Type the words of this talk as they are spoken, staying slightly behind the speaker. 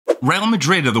But Real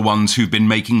Madrid are the ones who've been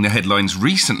making the headlines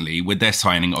recently with their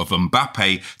signing of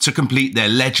Mbappe to complete their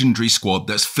legendary squad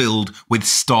that's filled with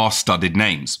star-studded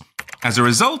names. As a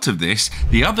result of this,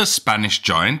 the other Spanish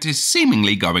giant is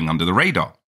seemingly going under the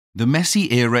radar. The Messi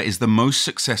era is the most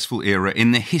successful era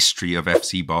in the history of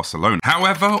FC Barcelona.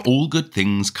 However, all good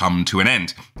things come to an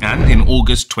end. And in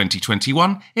August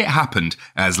 2021, it happened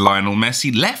as Lionel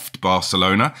Messi left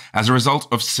Barcelona as a result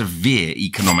of severe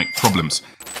economic problems.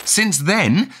 Since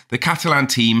then, the Catalan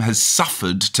team has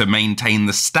suffered to maintain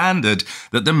the standard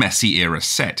that the Messi era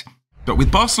set. But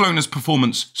with Barcelona's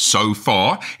performance so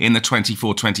far in the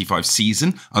 24-25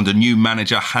 season under new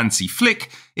manager Hansi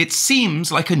Flick, it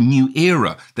seems like a new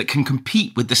era that can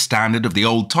compete with the standard of the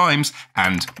old times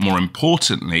and, more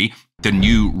importantly, the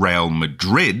new Real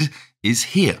Madrid is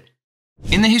here.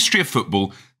 In the history of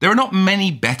football, there are not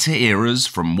many better eras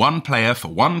from one player for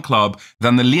one club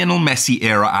than the Lionel Messi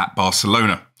era at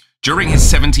Barcelona. During his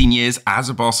 17 years as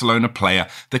a Barcelona player,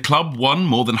 the club won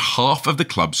more than half of the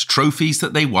club's trophies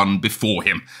that they won before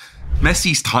him.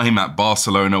 Messi's time at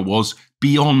Barcelona was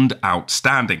beyond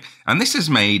outstanding, and this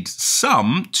has made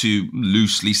some to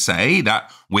loosely say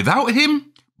that without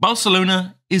him,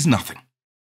 Barcelona is nothing.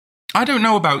 I don't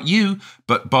know about you,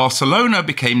 but Barcelona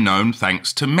became known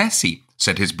thanks to Messi,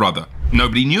 said his brother.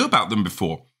 Nobody knew about them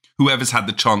before. Whoever's had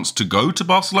the chance to go to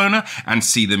Barcelona and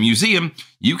see the museum,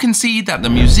 you can see that the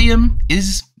museum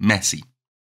is Messi.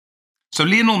 So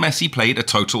Lionel Messi played a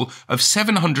total of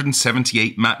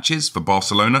 778 matches for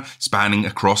Barcelona, spanning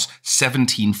across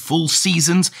 17 full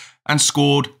seasons, and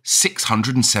scored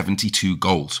 672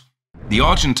 goals. The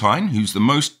Argentine, who's the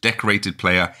most decorated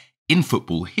player in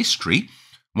football history,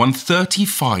 won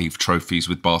 35 trophies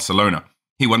with Barcelona.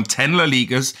 He won 10 La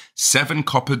Ligas, 7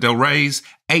 Copa del Reys,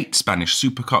 8 Spanish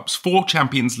Super Cups, 4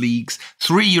 Champions Leagues,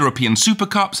 3 European Super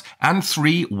Cups, and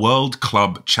 3 World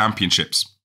Club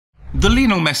Championships. The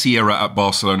Lionel Messi era at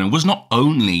Barcelona was not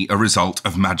only a result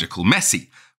of magical Messi.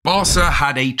 Barca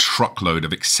had a truckload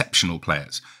of exceptional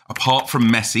players. Apart from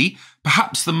Messi,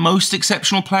 perhaps the most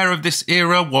exceptional player of this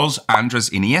era was Andres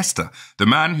Iniesta, the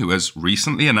man who has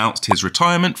recently announced his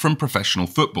retirement from professional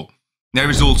football. There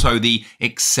is also the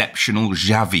exceptional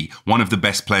Xavi, one of the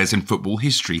best players in football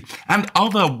history, and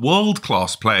other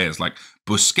world-class players like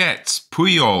Busquets,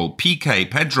 Puyol,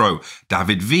 Piqué, Pedro,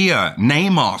 David Villa,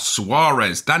 Neymar,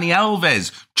 Suarez, Dani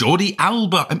Alves, Jordi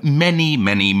Alba, and many,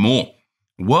 many more.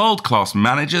 World-class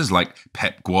managers like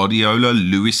Pep Guardiola,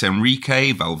 Luis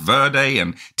Enrique, Valverde,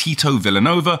 and Tito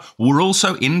Villanova were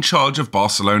also in charge of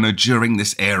Barcelona during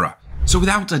this era. So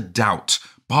without a doubt,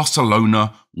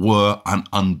 Barcelona were an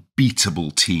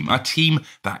unbeatable team, a team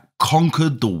that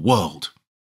conquered the world.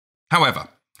 However,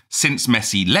 since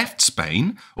Messi left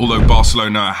Spain, although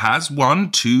Barcelona has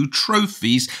won 2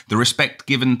 trophies, the respect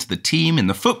given to the team in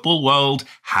the football world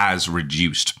has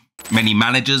reduced. Many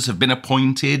managers have been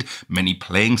appointed, many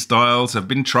playing styles have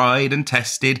been tried and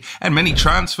tested, and many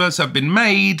transfers have been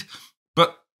made,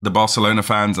 but the Barcelona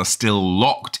fans are still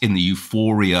locked in the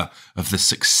euphoria of the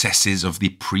successes of the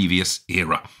previous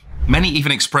era. Many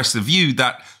even express the view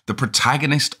that the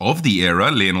protagonist of the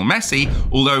era, Lionel Messi,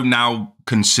 although now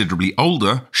considerably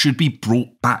older, should be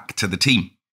brought back to the team.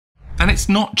 And it's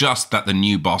not just that the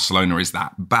new Barcelona is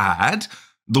that bad.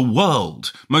 The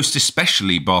world, most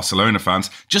especially Barcelona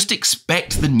fans, just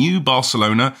expect the new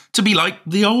Barcelona to be like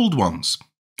the old ones.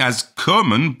 As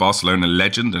Koeman, Barcelona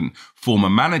legend and former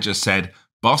manager, said,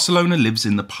 Barcelona lives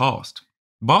in the past.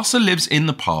 Barca lives in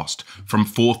the past, from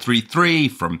 4-3-3,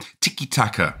 from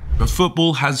tiki-taka. But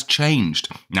football has changed.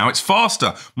 Now it's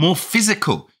faster, more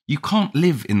physical. You can't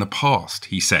live in the past,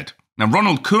 he said. Now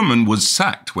Ronald Koeman was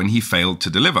sacked when he failed to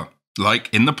deliver.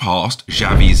 Like in the past,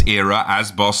 Xavi's era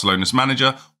as Barcelona's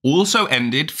manager also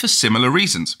ended for similar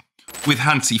reasons. With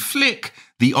Hansi Flick,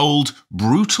 the old,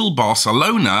 brutal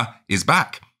Barcelona is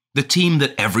back. The team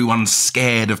that everyone's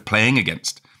scared of playing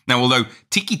against. Now, although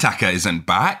tiki-taka isn't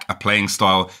back, a playing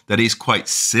style that is quite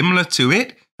similar to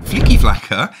it, Flicky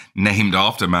Flacca, named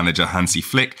after manager Hansi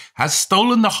Flick, has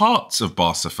stolen the hearts of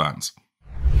Barca fans.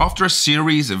 After a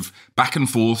series of back and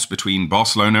forths between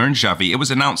Barcelona and Xavi, it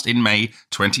was announced in May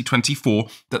 2024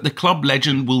 that the club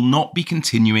legend will not be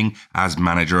continuing as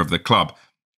manager of the club.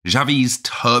 Xavi's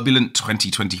turbulent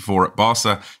 2024 at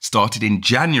Barca started in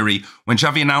January when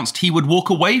Xavi announced he would walk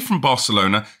away from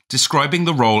Barcelona, describing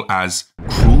the role as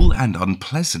cruel and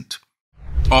unpleasant.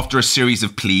 After a series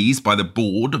of pleas by the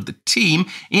board of the team,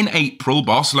 in April,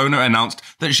 Barcelona announced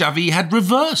that Xavi had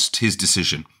reversed his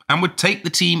decision and would take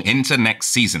the team into next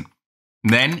season.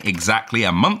 Then, exactly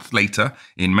a month later,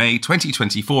 in May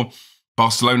 2024,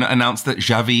 Barcelona announced that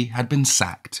Xavi had been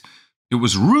sacked. It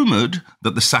was rumoured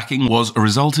that the sacking was a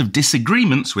result of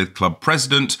disagreements with club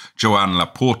president Joan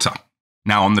Laporta.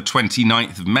 Now, on the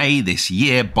 29th of May this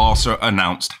year, Barca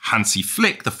announced Hansi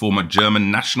Flick, the former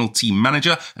German national team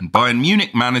manager and Bayern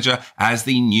Munich manager, as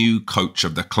the new coach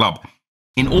of the club.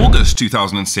 In August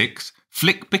 2006,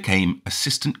 Flick became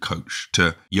assistant coach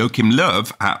to Joachim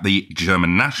Löw at the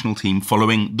German national team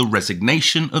following the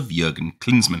resignation of Jürgen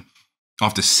Klinsmann.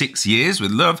 After 6 years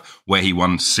with Löw, where he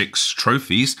won 6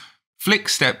 trophies, Flick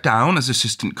stepped down as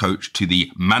assistant coach to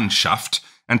the Mannschaft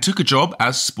and took a job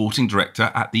as sporting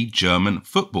director at the German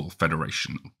Football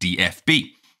Federation,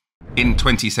 DFB. In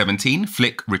 2017,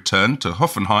 Flick returned to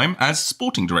Hoffenheim as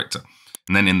sporting director.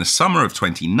 And then in the summer of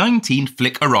 2019,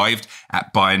 Flick arrived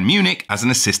at Bayern Munich as an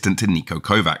assistant to Niko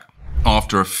Kovac.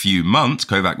 After a few months,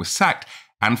 Kovac was sacked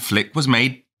and Flick was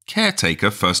made caretaker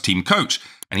first-team coach.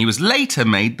 And he was later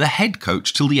made the head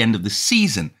coach till the end of the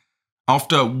season.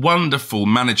 After wonderful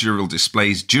managerial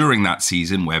displays during that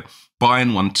season where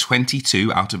Bayern won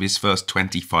 22 out of his first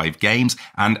 25 games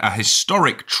and a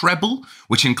historic treble,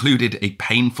 which included a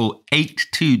painful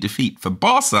 8-2 defeat for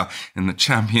Barca in the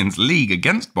Champions League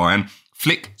against Bayern,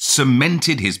 Flick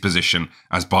cemented his position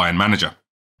as Bayern manager.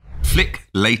 Flick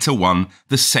later won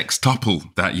the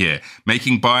sextuple that year,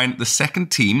 making Bayern the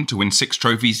second team to win 6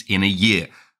 trophies in a year.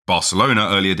 Barcelona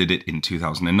earlier did it in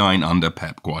 2009 under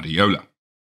Pep Guardiola.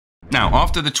 Now,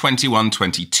 after the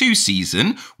 21-22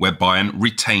 season, where Bayern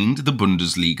retained the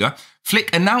Bundesliga,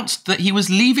 Flick announced that he was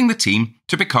leaving the team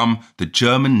to become the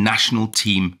German national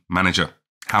team manager.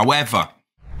 However,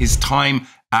 his time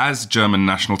as German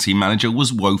national team manager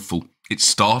was woeful. It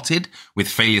started with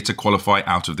failure to qualify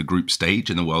out of the group stage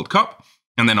in the World Cup,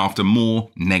 and then after more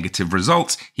negative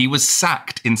results, he was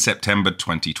sacked in September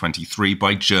 2023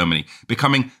 by Germany,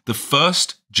 becoming the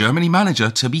first Germany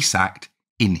manager to be sacked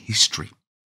in history.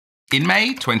 In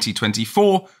May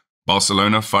 2024,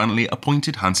 Barcelona finally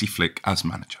appointed Hansi Flick as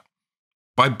manager.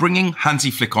 By bringing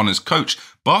Hansi Flick on as coach,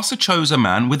 Barca chose a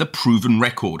man with a proven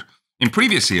record. In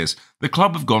previous years, the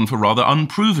club have gone for rather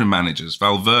unproven managers: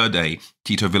 Valverde,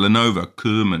 Tito Villanova,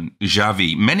 Koeman,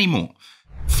 Xavi, many more.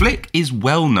 Flick is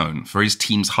well known for his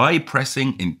team's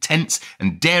high-pressing, intense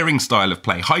and daring style of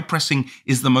play. High pressing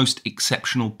is the most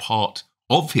exceptional part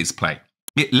of his play.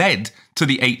 It led to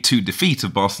the 8-2 defeat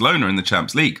of Barcelona in the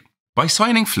Champions League. By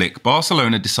signing Flick,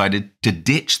 Barcelona decided to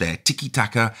ditch their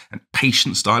tiki-taka and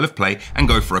patient style of play and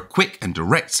go for a quick and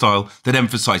direct style that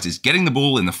emphasises getting the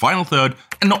ball in the final third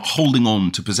and not holding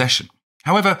on to possession.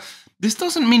 However, this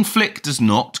doesn't mean Flick does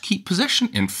not keep possession.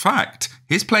 In fact,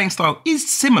 his playing style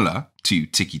is similar to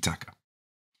tiki-taka.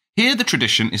 Here the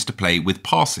tradition is to play with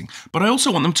passing, but I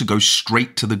also want them to go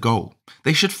straight to the goal.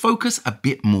 They should focus a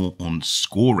bit more on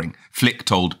scoring, Flick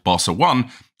told Barca 1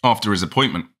 after his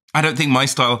appointment. I don't think my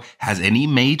style has any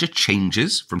major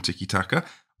changes from tiki-taka.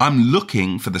 I'm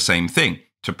looking for the same thing,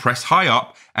 to press high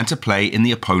up and to play in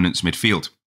the opponent's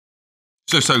midfield.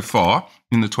 So far,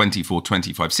 in the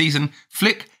 24-25 season,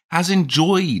 Flick has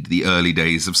enjoyed the early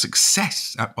days of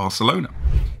success at Barcelona.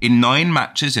 In 9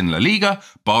 matches in La Liga,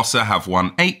 Barca have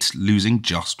won 8, losing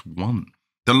just 1.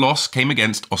 The loss came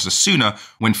against Osasuna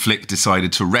when Flick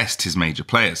decided to rest his major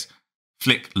players.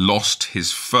 Flick lost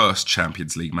his first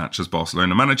Champions League match as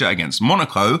Barcelona manager against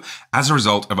Monaco as a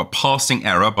result of a passing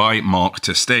error by Mark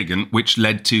ter Stegen, which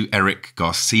led to Eric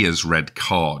Garcia's red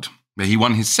card. He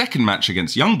won his second match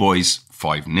against Young Boys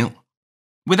 5-0.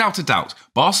 Without a doubt,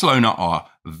 Barcelona are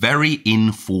a very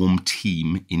in-form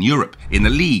team in Europe. In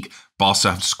the league, Barca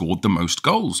have scored the most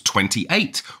goals,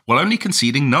 28, while only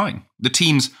conceding 9. The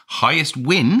team's highest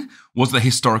win was the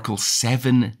historical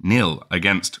 7-0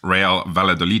 against Real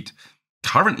Valladolid.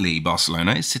 Currently,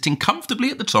 Barcelona is sitting comfortably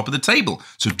at the top of the table.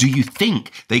 So do you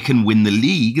think they can win the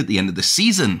league at the end of the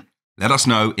season? Let us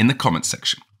know in the comments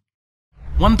section.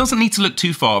 One doesn't need to look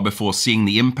too far before seeing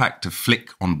the impact of Flick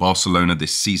on Barcelona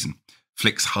this season.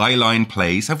 Flick's high-line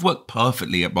plays have worked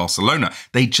perfectly at Barcelona.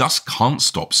 They just can't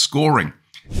stop scoring.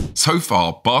 So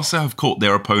far, Barca have caught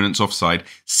their opponents offside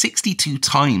 62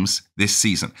 times this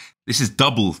season. This is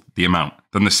double the amount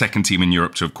than the second team in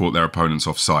Europe to have caught their opponents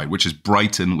offside, which is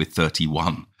Brighton with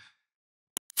 31.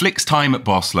 Flick's time at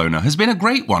Barcelona has been a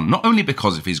great one, not only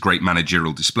because of his great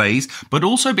managerial displays, but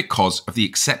also because of the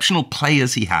exceptional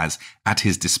players he has at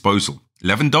his disposal.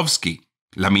 Lewandowski,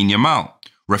 Lamine Yamal,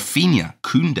 Rafinha,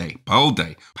 Koundé,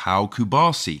 Balde, Pau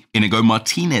Kubasi, Inigo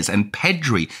Martinez and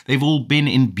Pedri, they've all been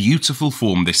in beautiful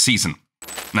form this season.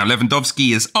 Now,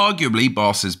 Lewandowski is arguably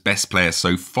Barca's best player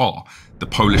so far. The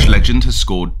Polish legend has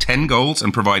scored 10 goals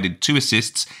and provided 2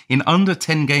 assists in under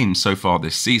 10 games so far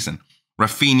this season.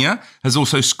 Rafinha has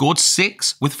also scored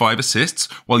 6 with 5 assists,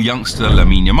 while youngster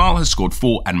Lamine Yamal has scored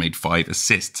 4 and made 5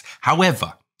 assists.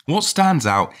 However, what stands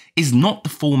out is not the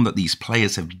form that these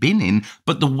players have been in,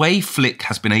 but the way Flick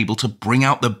has been able to bring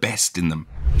out the best in them.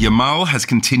 Yamal has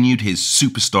continued his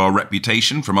superstar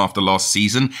reputation from after last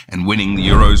season and winning the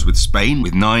Euros with Spain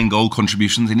with 9 goal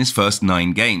contributions in his first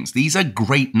 9 games. These are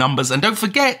great numbers, and don't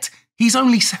forget, he's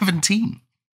only 17.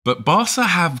 But Barca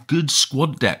have good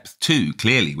squad depth too,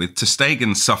 clearly, with ter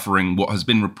Stegen suffering what has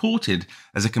been reported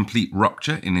as a complete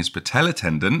rupture in his patella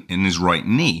tendon in his right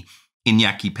knee.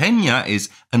 Iñaki Peña is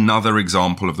another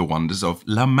example of the wonders of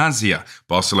La Masia,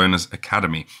 Barcelona's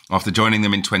academy, after joining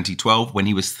them in 2012 when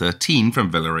he was 13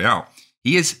 from Villarreal.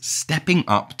 He is stepping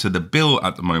up to the bill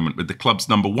at the moment, with the club's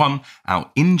number 1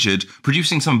 out injured,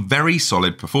 producing some very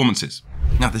solid performances.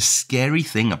 Now, the scary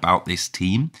thing about this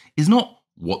team is not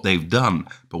what they've done,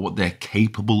 but what they're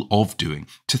capable of doing.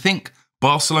 To think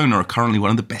Barcelona are currently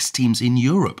one of the best teams in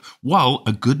Europe, while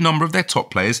a good number of their top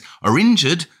players are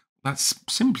injured, that's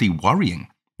simply worrying.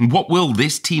 What will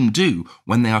this team do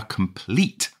when they are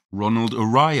complete? Ronald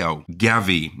Araujo,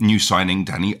 Gavi, new signing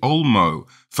Dani Olmo,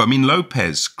 Fermin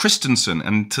Lopez, Christensen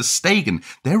and ter Stegen,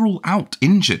 they're all out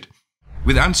injured.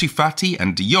 With Ansu Fati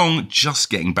and De Jong just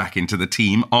getting back into the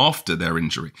team after their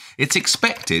injury, it's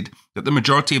expected that the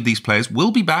majority of these players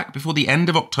will be back before the end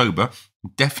of October.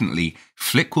 Definitely,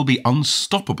 Flick will be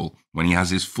unstoppable when he has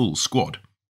his full squad.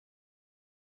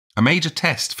 A major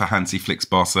test for Hansi Flick's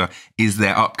Barca is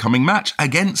their upcoming match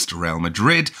against Real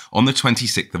Madrid on the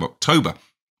 26th of October.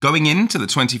 Going into the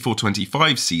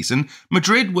 24-25 season,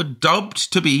 Madrid were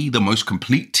dubbed to be the most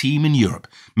complete team in Europe.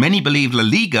 Many believe La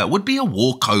Liga would be a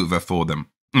walkover for them.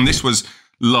 And this was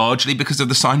largely because of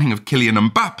the signing of Kylian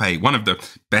Mbappe, one of the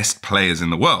best players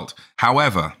in the world.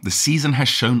 However, the season has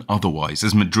shown otherwise,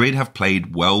 as Madrid have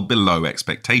played well below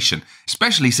expectation,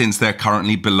 especially since they're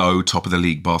currently below top of the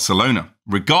league Barcelona.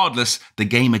 Regardless, the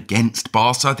game against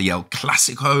Barca, the El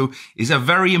Clasico, is a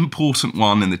very important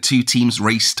one in the two teams'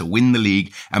 race to win the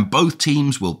league, and both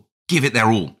teams will give it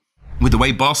their all. With the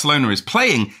way Barcelona is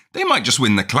playing, they might just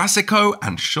win the Clasico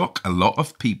and shock a lot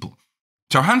of people.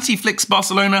 So Hansi Flick's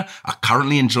Barcelona are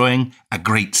currently enjoying a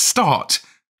great start,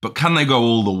 but can they go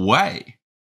all the way?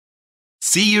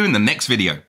 See you in the next video.